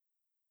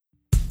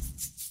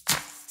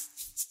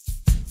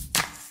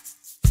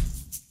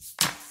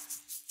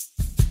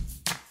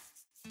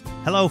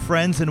Hello,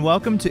 friends, and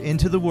welcome to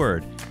Into the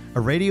Word, a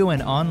radio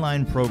and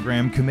online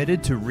program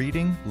committed to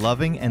reading,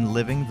 loving, and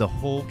living the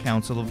whole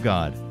counsel of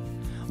God.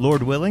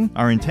 Lord willing,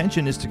 our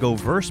intention is to go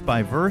verse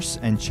by verse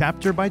and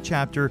chapter by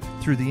chapter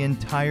through the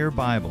entire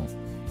Bible.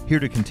 Here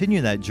to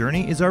continue that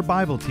journey is our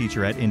Bible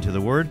teacher at Into the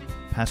Word,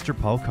 Pastor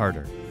Paul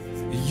Carter.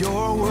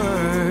 Your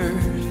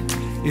word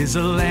is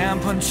a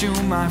lamp unto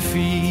my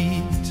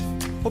feet.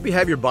 Hope you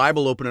have your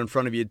Bible open in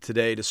front of you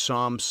today to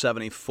Psalm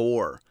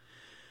 74.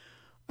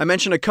 I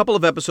mentioned a couple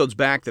of episodes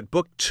back that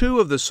Book 2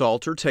 of the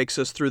Psalter takes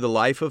us through the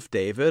life of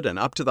David and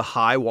up to the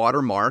high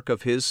water mark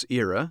of his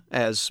era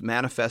as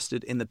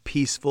manifested in the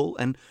peaceful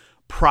and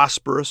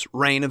prosperous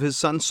reign of his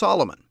son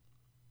Solomon.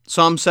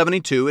 Psalm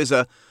 72 is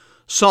a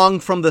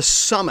song from the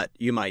summit,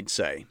 you might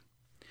say.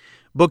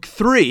 Book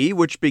 3,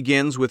 which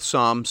begins with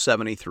Psalm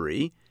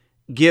 73,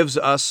 gives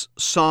us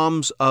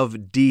Psalms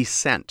of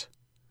Descent.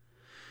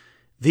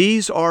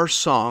 These are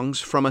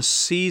songs from a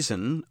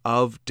season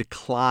of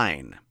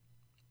decline.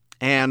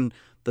 And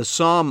the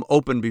psalm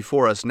open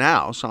before us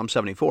now, Psalm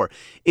 74,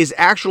 is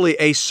actually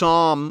a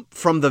psalm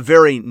from the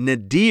very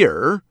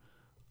nadir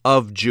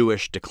of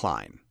Jewish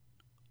decline.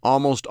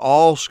 Almost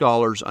all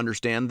scholars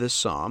understand this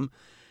psalm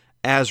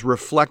as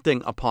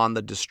reflecting upon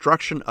the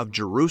destruction of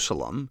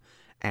Jerusalem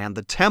and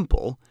the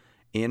temple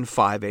in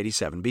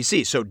 587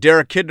 BC. So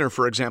Derek Kidner,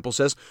 for example,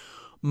 says,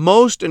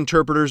 most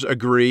interpreters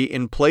agree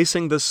in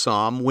placing the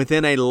psalm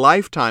within a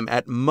lifetime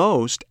at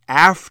most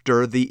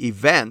after the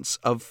events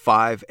of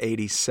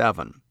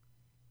 587.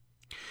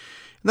 And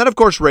that, of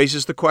course,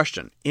 raises the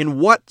question, in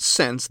what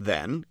sense,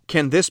 then,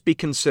 can this be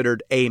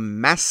considered a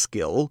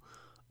maskil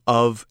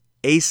of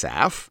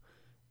Asaph,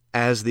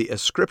 as the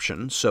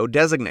ascription so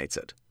designates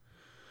it?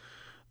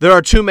 There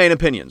are two main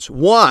opinions.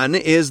 One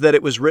is that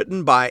it was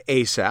written by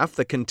Asaph,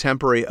 the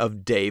contemporary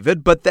of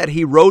David, but that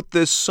he wrote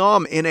this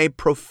psalm in a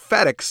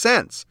prophetic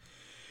sense.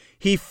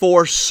 He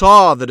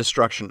foresaw the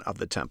destruction of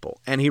the temple,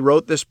 and he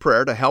wrote this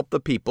prayer to help the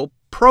people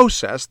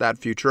process that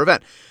future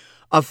event.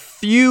 A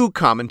few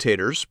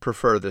commentators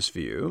prefer this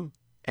view,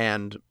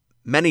 and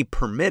many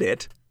permit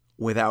it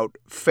without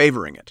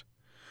favoring it.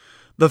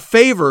 The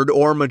favored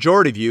or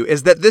majority view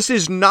is that this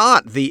is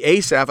not the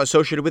Asaph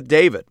associated with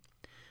David.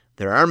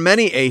 There are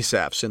many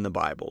Asaphs in the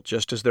Bible,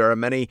 just as there are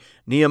many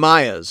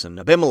Nehemiahs and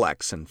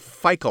Abimelechs and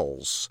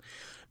Phichals.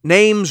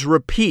 Names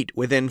repeat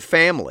within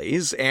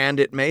families, and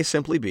it may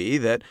simply be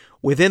that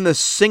within the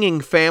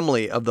singing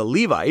family of the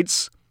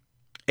Levites,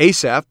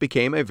 Asaph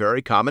became a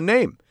very common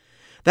name.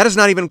 That is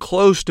not even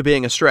close to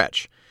being a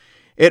stretch.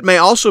 It may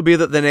also be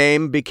that the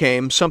name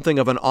became something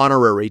of an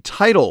honorary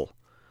title.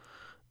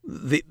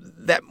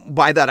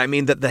 By that I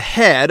mean that the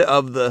head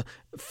of the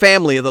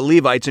family of the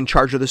Levites in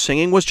charge of the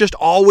singing was just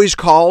always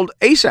called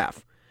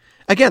Asaph.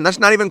 Again, that's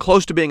not even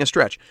close to being a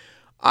stretch.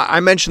 I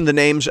mentioned the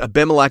names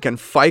Abimelech and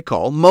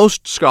Phichal.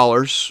 Most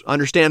scholars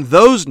understand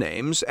those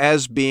names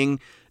as being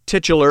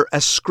titular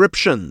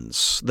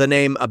ascriptions. The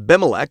name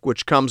Abimelech,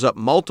 which comes up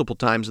multiple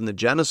times in the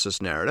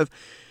Genesis narrative,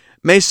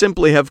 may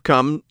simply have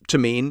come to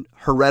mean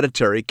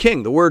hereditary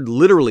king. The word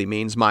literally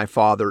means my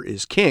father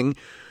is king.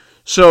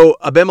 So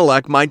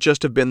Abimelech might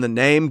just have been the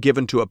name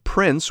given to a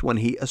prince when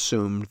he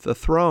assumed the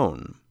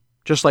throne.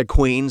 Just like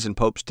queens and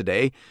popes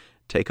today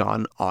take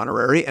on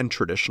honorary and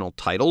traditional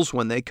titles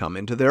when they come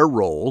into their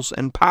roles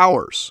and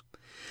powers.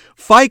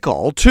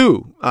 Phichal,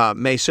 too,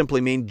 may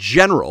simply mean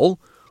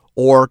general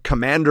or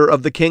commander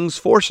of the king's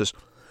forces.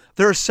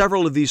 There are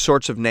several of these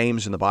sorts of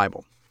names in the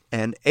Bible,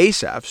 and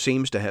Asaph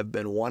seems to have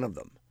been one of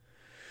them.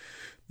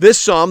 This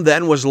psalm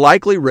then was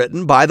likely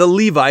written by the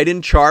Levite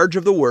in charge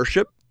of the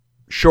worship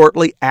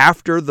shortly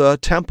after the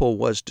temple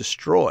was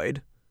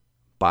destroyed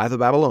by the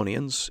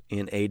Babylonians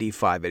in AD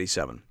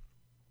 587.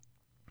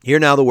 Hear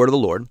now the word of the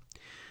Lord,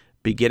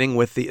 beginning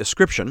with the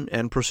ascription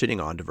and proceeding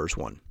on to verse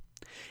 1.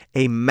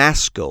 A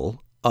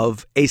maskil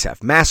of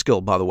Asaph. Maskil,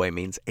 by the way,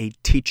 means a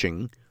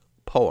teaching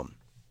poem.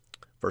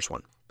 Verse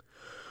 1.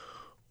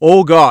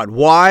 O God,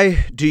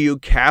 why do you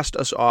cast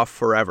us off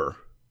forever?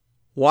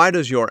 Why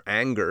does your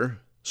anger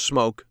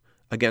smoke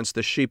against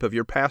the sheep of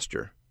your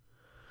pasture?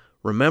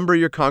 Remember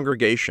your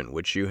congregation,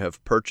 which you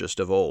have purchased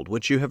of old,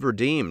 which you have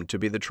redeemed to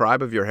be the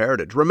tribe of your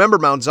heritage. Remember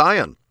Mount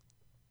Zion,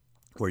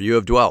 where you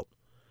have dwelt.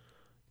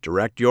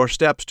 Direct your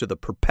steps to the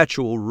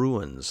perpetual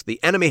ruins.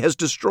 The enemy has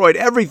destroyed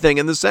everything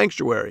in the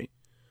sanctuary.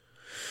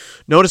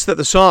 Notice that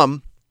the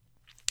psalm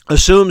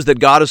assumes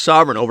that God is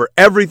sovereign over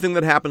everything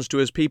that happens to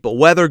his people,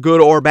 whether good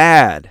or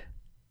bad.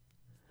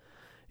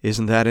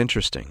 Isn't that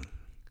interesting?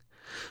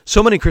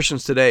 So many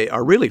Christians today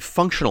are really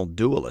functional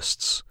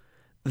dualists.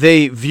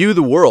 They view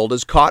the world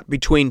as caught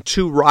between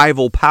two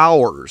rival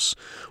powers.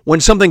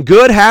 When something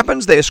good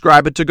happens, they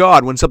ascribe it to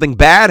God. When something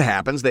bad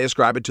happens, they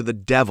ascribe it to the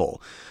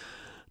devil.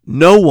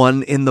 No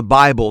one in the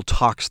Bible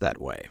talks that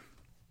way.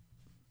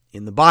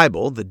 In the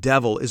Bible, the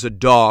devil is a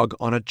dog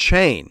on a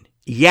chain,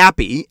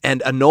 yappy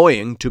and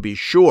annoying to be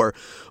sure,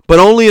 but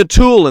only a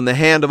tool in the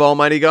hand of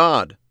Almighty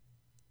God.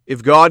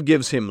 If God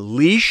gives him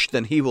leash,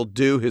 then he will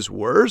do his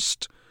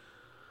worst.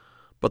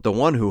 But the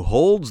one who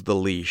holds the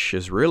leash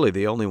is really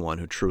the only one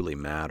who truly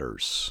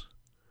matters.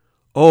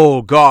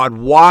 "Oh God,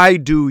 why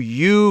do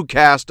you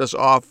cast us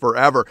off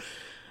forever?"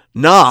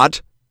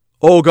 Not,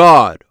 "Oh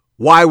God,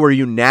 why were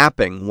you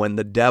napping when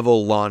the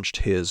devil launched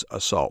his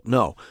assault?"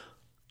 No,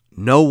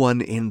 no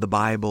one in the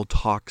Bible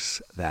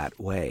talks that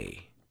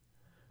way.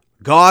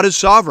 God is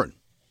sovereign.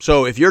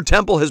 So if your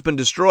temple has been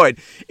destroyed,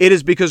 it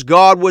is because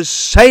God was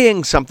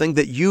saying something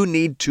that you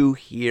need to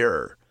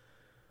hear.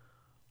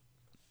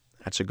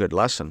 That's a good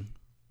lesson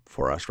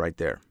for us right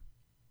there.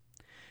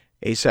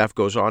 Asaph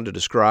goes on to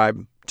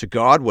describe to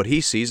God what he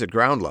sees at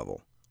ground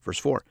level. Verse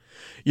 4,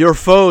 "Your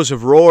foes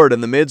have roared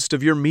in the midst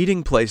of your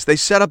meeting place. They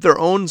set up their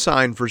own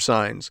sign for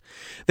signs.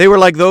 They were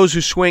like those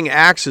who swing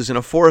axes in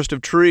a forest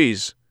of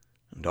trees.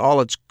 And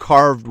all its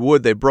carved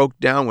wood they broke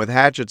down with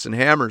hatchets and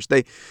hammers.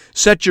 They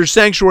set your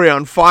sanctuary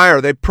on fire.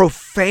 They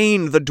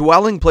profaned the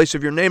dwelling place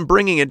of your name,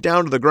 bringing it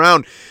down to the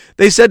ground.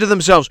 They said to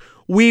themselves,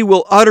 'We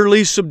will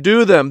utterly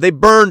subdue them.' They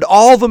burned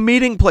all the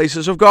meeting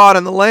places of God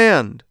in the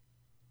land."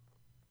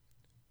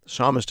 The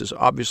psalmist is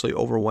obviously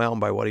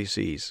overwhelmed by what he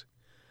sees.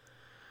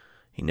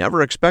 He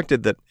never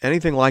expected that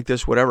anything like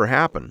this would ever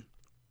happen.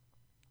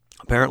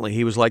 Apparently,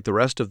 he was like the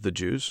rest of the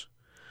Jews,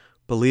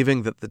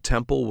 believing that the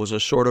temple was a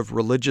sort of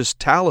religious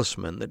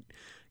talisman that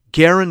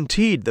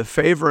guaranteed the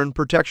favor and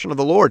protection of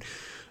the Lord.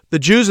 The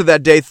Jews of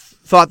that day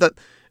thought that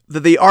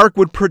the ark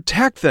would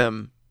protect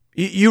them.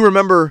 You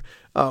remember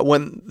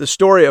when the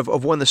story of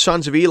when the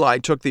sons of Eli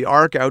took the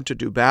ark out to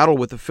do battle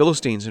with the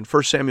Philistines in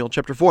 1 Samuel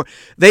chapter 4.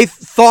 They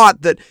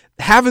thought that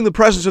having the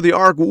presence of the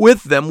ark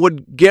with them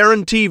would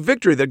guarantee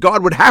victory, that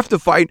God would have to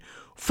fight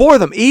for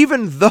them,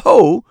 even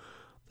though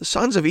the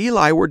sons of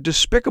Eli were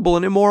despicable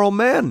and immoral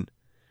men.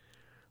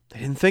 They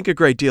didn't think a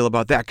great deal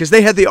about that because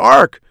they had the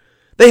ark.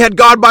 They had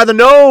God by the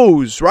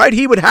nose, right?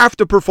 He would have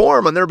to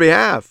perform on their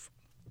behalf.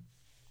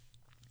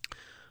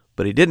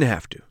 But he didn't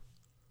have to.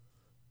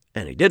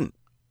 And he didn't.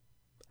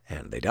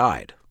 And they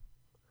died.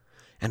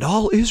 And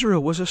all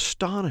Israel was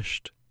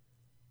astonished.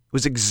 It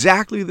was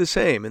exactly the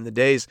same in the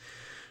days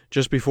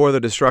just before the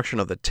destruction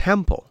of the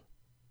temple.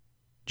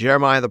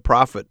 Jeremiah the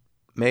prophet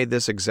made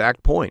this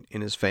exact point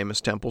in his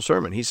famous temple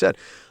sermon. He said,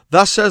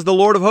 "Thus says the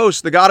Lord of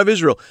hosts, the God of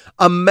Israel,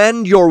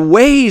 amend your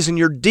ways and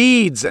your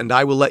deeds, and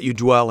I will let you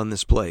dwell in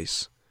this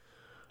place.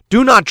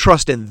 Do not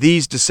trust in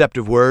these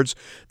deceptive words.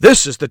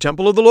 This is the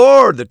temple of the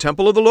Lord, the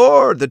temple of the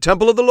Lord, the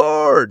temple of the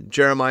Lord."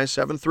 Jeremiah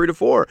 7,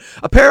 3-4.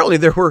 Apparently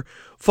there were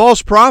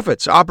false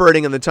prophets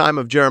operating in the time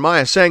of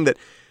Jeremiah saying that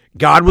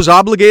God was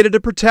obligated to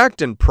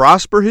protect and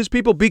prosper his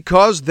people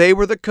because they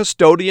were the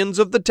custodians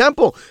of the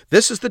temple.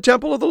 This is the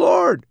temple of the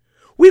Lord.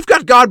 We've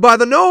got God by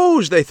the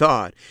nose, they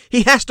thought.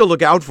 He has to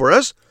look out for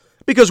us,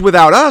 because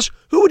without us,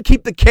 who would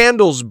keep the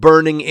candles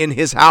burning in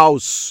his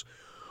house?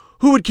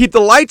 Who would keep the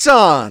lights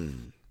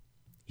on?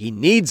 He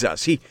needs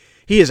us. He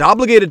is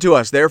obligated to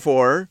us.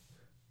 Therefore,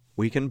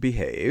 we can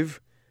behave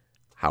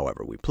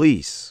however we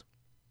please.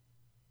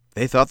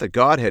 They thought that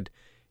God had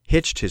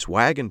hitched his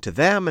wagon to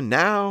them, and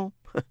now,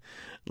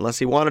 unless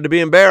he wanted to be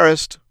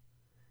embarrassed,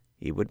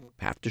 he would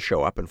have to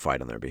show up and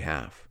fight on their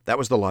behalf. That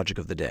was the logic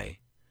of the day.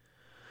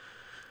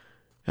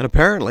 And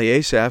apparently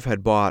Asaph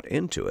had bought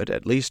into it,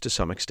 at least to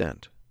some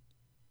extent.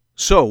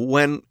 So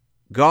when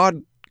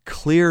God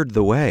cleared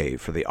the way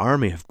for the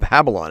army of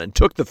Babylon and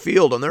took the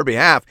field on their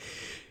behalf,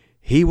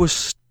 he was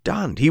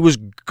stunned. He was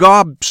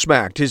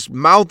gobsmacked. His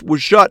mouth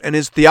was shut and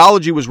his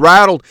theology was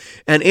rattled.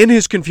 And in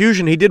his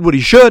confusion, he did what he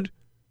should.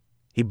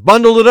 He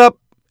bundled it up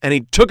and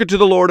he took it to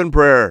the Lord in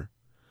prayer.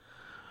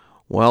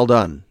 Well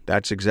done.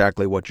 That's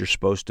exactly what you're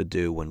supposed to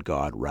do when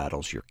God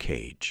rattles your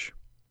cage.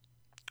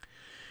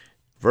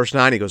 Verse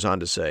 9, he goes on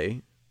to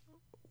say,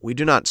 "We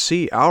do not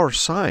see our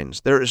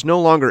signs. There is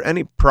no longer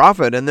any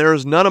prophet, and there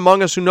is none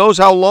among us who knows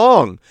how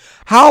long.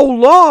 How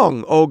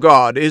long, O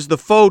God, is the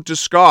foe to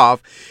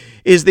scoff?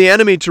 Is the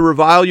enemy to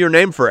revile your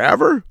name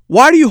forever?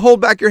 Why do you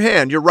hold back your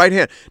hand, your right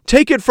hand?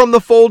 Take it from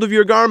the fold of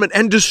your garment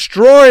and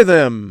destroy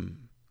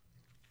them."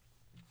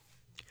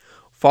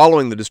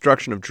 Following the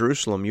destruction of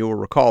Jerusalem, you will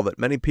recall that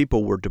many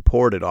people were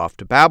deported off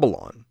to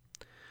Babylon.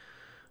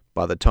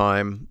 By the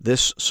time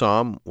this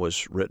psalm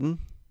was written,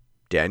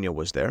 Daniel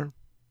was there,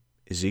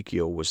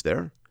 Ezekiel was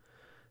there,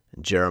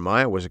 and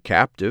Jeremiah was a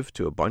captive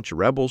to a bunch of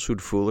rebels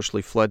who'd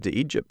foolishly fled to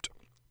Egypt.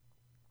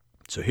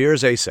 So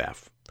here's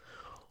Asaph,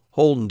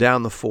 holding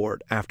down the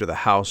fort after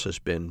the house has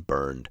been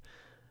burned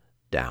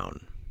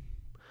down.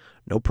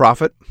 No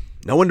prophet,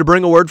 no one to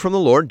bring a word from the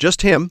Lord,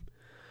 just him.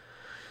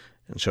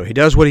 And so he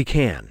does what he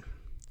can.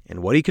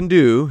 And what he can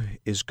do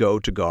is go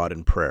to God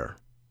in prayer.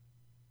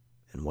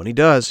 And when he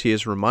does, he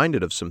is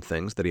reminded of some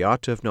things that he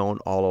ought to have known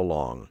all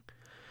along.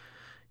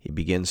 He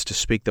begins to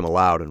speak them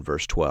aloud in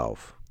verse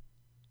 12.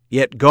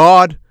 "Yet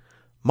God,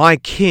 my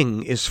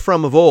King, is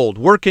from of old,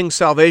 working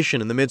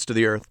salvation in the midst of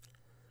the earth.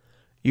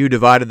 You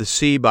divided the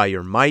sea by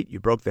your might.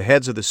 You broke the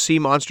heads of the sea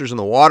monsters in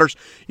the waters.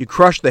 You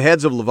crushed the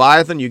heads of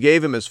Leviathan. You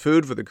gave him as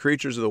food for the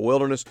creatures of the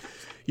wilderness.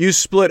 You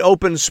split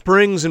open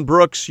springs and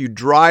brooks. You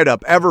dried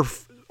up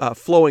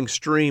ever-flowing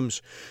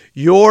streams.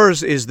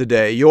 Yours is the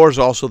day, yours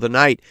also the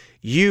night.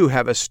 You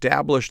have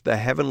established the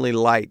heavenly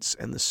lights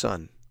and the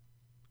sun.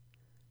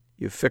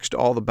 You've fixed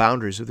all the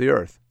boundaries of the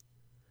earth.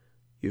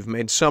 You've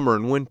made summer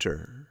and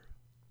winter.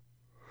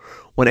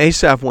 When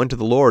Asaph went to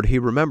the Lord, he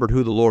remembered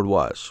who the Lord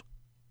was.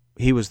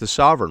 He was the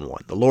sovereign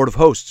one, the Lord of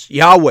hosts,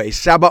 Yahweh,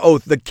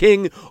 Sabaoth, the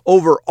king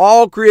over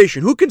all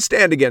creation. Who can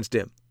stand against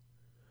him?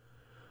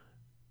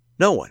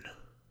 No one.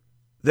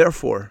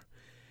 Therefore,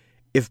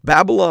 if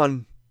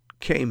Babylon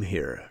came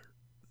here,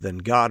 then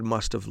God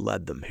must have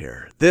led them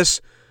here.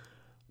 This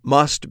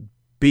must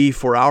be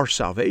for our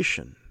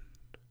salvation.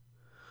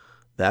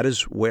 That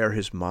is where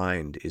his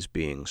mind is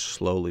being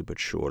slowly but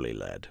surely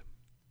led.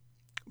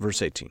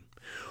 Verse 18.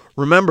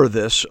 Remember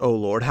this, O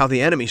Lord, how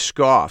the enemy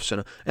scoffs,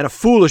 and a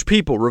foolish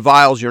people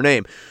reviles your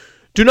name.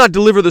 Do not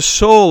deliver the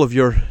soul of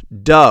your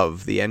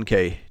dove, the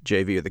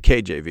NKJV or the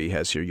KJV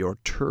has here, your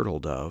turtle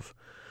dove.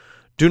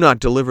 Do not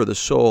deliver the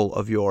soul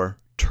of your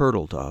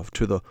turtle dove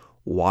to the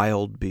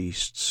wild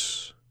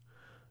beasts.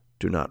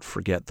 Do not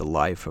forget the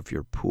life of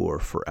your poor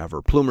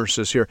forever. Plumer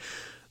says here,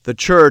 the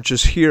church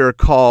is here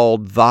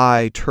called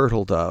thy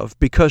turtle dove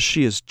because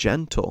she is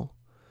gentle,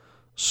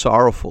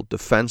 sorrowful,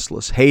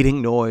 defenseless,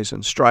 hating noise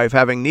and strife,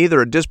 having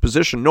neither a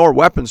disposition nor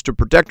weapons to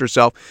protect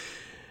herself,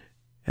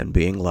 and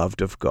being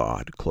loved of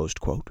God. Closed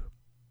quote.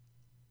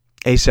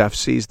 Asaph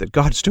sees that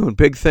God's doing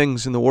big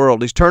things in the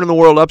world. He's turning the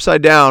world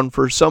upside down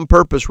for some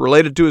purpose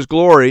related to his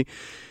glory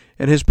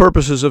and his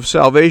purposes of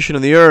salvation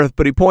in the earth,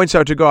 but he points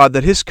out to God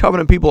that his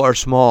covenant people are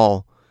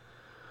small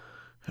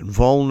and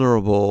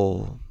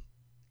vulnerable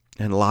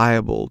and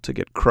liable to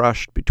get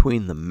crushed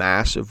between the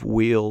massive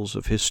wheels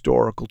of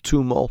historical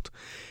tumult,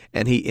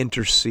 and he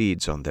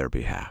intercedes on their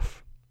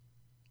behalf.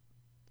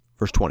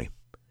 Verse 20,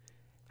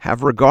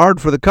 have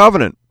regard for the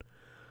covenant,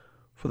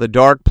 for the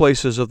dark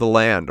places of the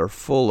land are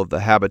full of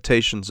the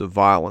habitations of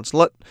violence.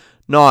 Let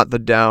not the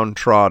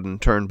downtrodden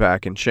turn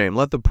back in shame.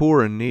 Let the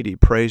poor and needy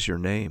praise your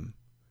name.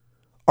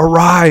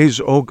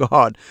 Arise, O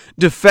God,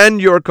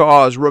 defend your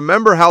cause.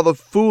 Remember how the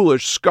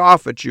foolish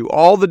scoff at you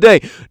all the day.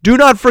 Do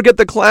not forget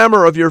the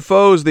clamor of your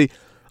foes, the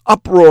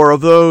uproar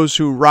of those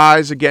who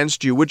rise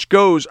against you, which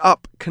goes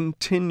up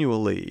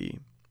continually.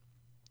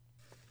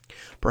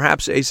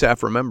 Perhaps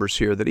Asaph remembers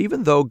here that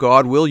even though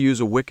God will use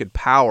a wicked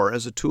power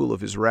as a tool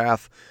of his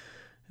wrath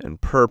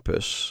and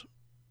purpose,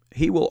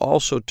 he will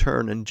also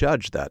turn and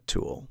judge that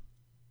tool.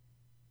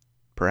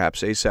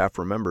 Perhaps Asaph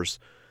remembers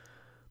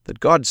that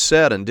God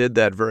said and did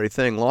that very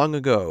thing long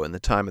ago in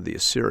the time of the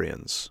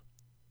Assyrians.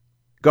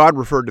 God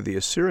referred to the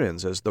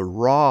Assyrians as the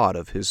rod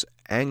of his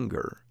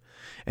anger,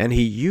 and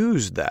he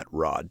used that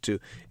rod to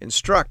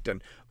instruct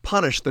and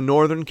punish the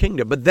northern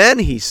kingdom. But then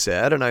he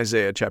said in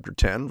Isaiah chapter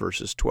 10,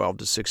 verses 12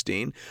 to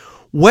 16,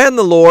 when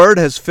the Lord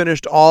has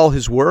finished all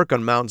his work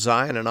on Mount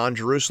Zion and on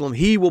Jerusalem,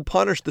 he will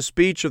punish the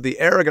speech of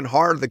the arrogant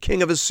heart of the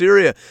king of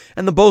Assyria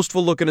and the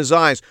boastful look in his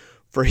eyes.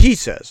 For he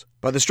says,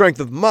 by the strength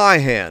of my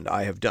hand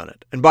I have done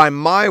it, and by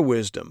my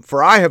wisdom,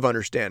 for I have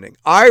understanding,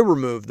 I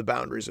remove the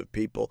boundaries of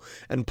people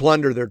and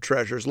plunder their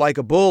treasures. Like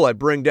a bull I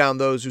bring down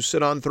those who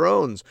sit on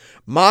thrones.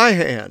 My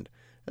hand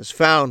has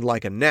found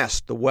like a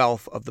nest the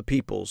wealth of the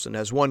peoples, and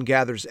as one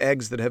gathers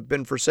eggs that have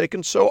been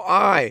forsaken, so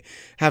I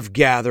have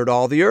gathered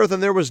all the earth,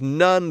 and there was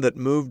none that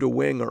moved a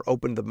wing or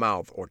opened the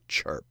mouth or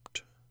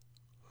chirped.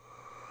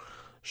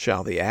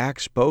 Shall the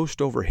axe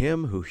boast over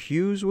him who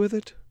hews with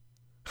it?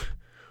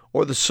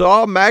 Or the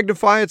saw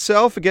magnify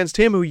itself against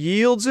him who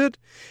yields it?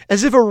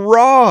 As if a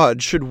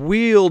rod should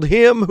wield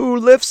him who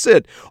lifts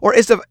it, or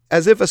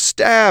as if a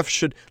staff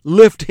should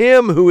lift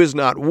him who is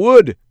not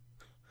wood.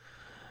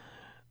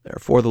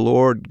 Therefore the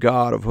Lord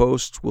God of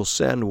hosts will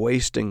send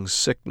wasting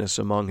sickness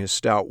among his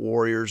stout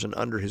warriors, and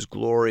under his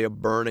glory a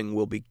burning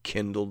will be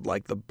kindled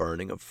like the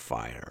burning of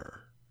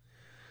fire.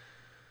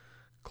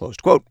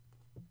 Closed quote.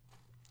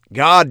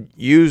 God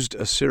used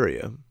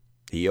Assyria.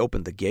 He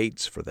opened the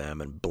gates for them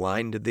and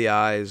blinded the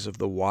eyes of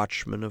the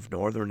watchmen of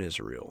northern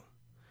Israel.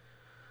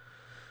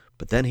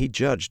 But then he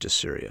judged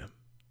Assyria,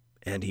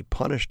 and he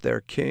punished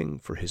their king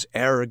for his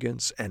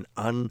arrogance and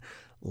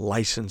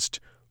unlicensed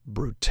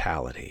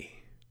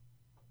brutality.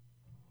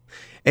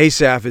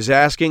 Asaph is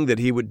asking that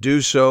he would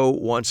do so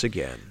once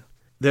again.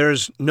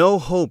 There's no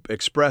hope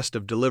expressed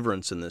of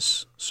deliverance in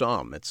this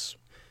psalm. It's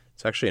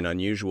actually an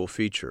unusual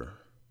feature.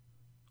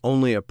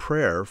 Only a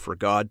prayer for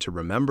God to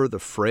remember the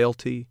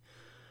frailty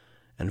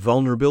and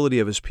vulnerability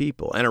of his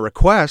people, and a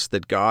request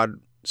that God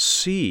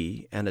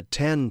see and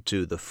attend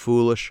to the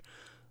foolish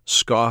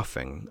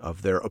scoffing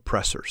of their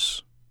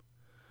oppressors.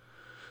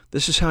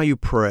 This is how you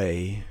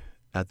pray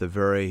at the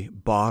very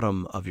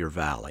bottom of your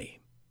valley.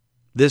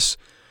 This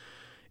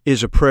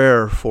is a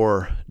prayer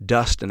for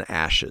dust and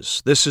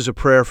ashes. This is a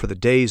prayer for the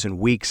days and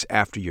weeks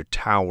after your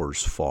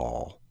towers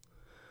fall.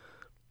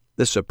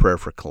 This is a prayer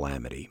for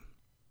calamity.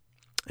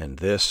 And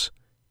this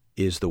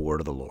is the word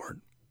of the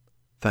Lord.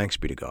 Thanks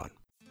be to God.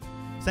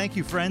 Thank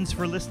you, friends,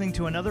 for listening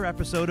to another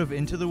episode of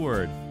Into the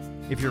Word.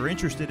 If you're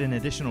interested in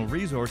additional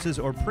resources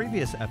or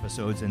previous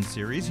episodes and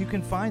series, you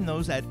can find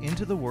those at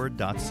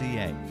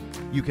intotheword.ca.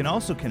 You can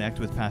also connect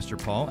with Pastor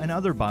Paul and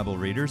other Bible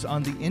readers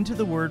on the Into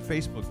the Word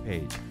Facebook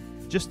page.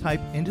 Just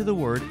type Into the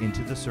Word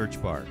into the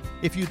search bar.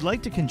 If you'd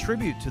like to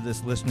contribute to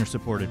this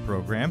listener-supported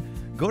program,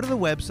 go to the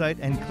website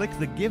and click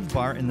the Give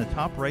bar in the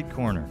top right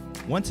corner.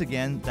 Once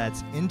again,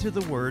 that's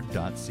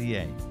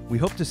intotheword.ca. We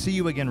hope to see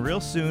you again real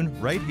soon,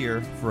 right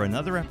here, for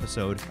another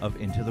episode of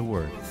Into the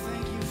Word.